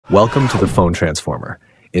Welcome to the Phone Transformer.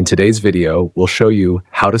 In today's video, we'll show you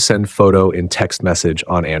how to send photo in text message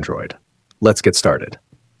on Android. Let's get started.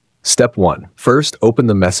 Step 1. First, open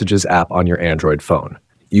the Messages app on your Android phone.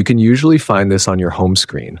 You can usually find this on your home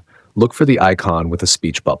screen. Look for the icon with a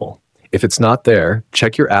speech bubble. If it's not there,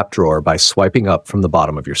 check your app drawer by swiping up from the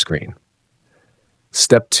bottom of your screen.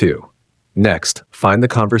 Step 2. Next, find the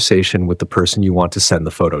conversation with the person you want to send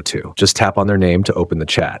the photo to. Just tap on their name to open the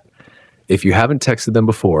chat. If you haven't texted them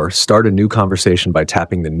before, start a new conversation by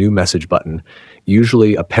tapping the New Message button,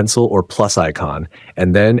 usually a pencil or plus icon,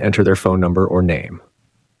 and then enter their phone number or name.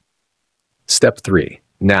 Step 3.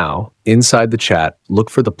 Now, inside the chat, look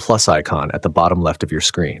for the plus icon at the bottom left of your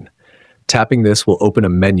screen. Tapping this will open a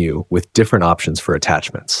menu with different options for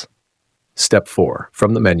attachments. Step 4.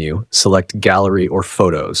 From the menu, select Gallery or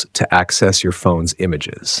Photos to access your phone's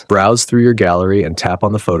images. Browse through your gallery and tap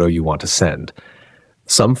on the photo you want to send.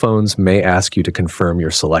 Some phones may ask you to confirm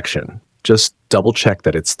your selection. Just double-check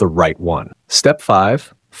that it's the right one. Step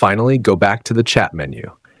 5. Finally, go back to the chat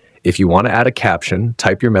menu. If you want to add a caption,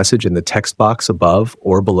 type your message in the text box above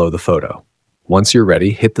or below the photo. Once you're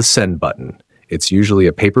ready, hit the Send button. It's usually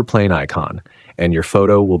a paper plane icon, and your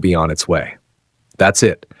photo will be on its way. That's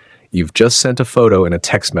it. You've just sent a photo in a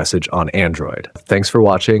text message on Android. Thanks for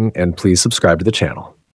watching, and please subscribe to the channel.